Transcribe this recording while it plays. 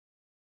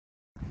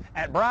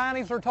At Bryan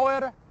Easler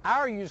Toyota,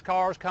 our used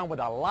cars come with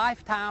a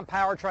lifetime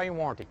powertrain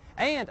warranty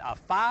and a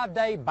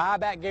 5-day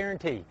buyback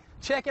guarantee.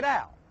 Check it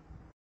out.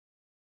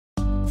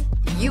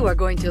 You are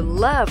going to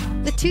love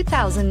the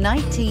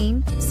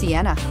 2019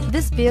 Sienna.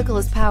 This vehicle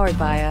is powered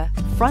by a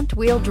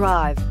front-wheel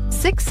drive,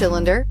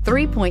 6-cylinder,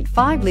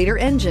 3.5-liter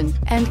engine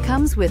and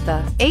comes with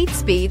a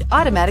 8-speed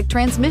automatic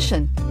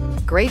transmission.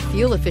 Great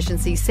fuel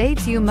efficiency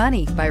saves you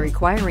money by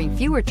requiring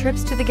fewer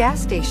trips to the gas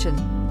station.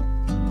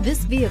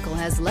 This vehicle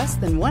has less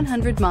than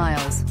 100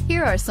 miles.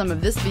 Here are some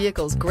of this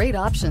vehicle's great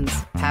options: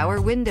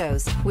 power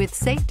windows with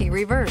safety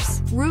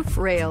reverse, roof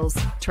rails,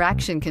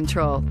 traction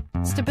control,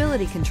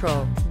 stability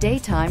control,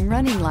 daytime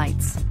running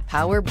lights,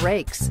 power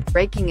brakes,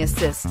 braking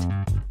assist.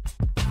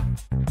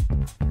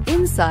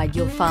 Inside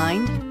you'll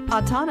find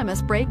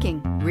autonomous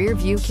braking, rear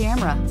view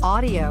camera,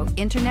 audio,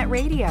 internet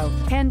radio,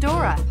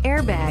 Pandora,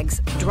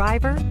 airbags,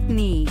 driver,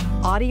 knee,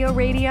 audio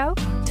radio,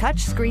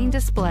 touchscreen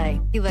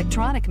display,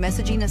 electronic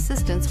messaging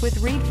assistance with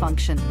read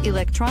function,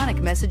 electronic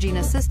messaging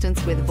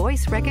assistance with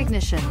voice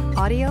recognition,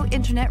 audio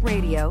internet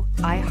radio,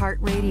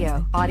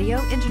 iHeartRadio, audio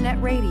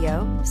internet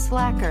radio,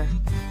 Slacker.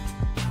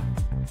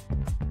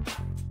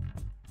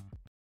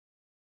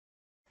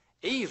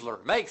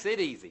 Easler makes it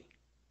easy.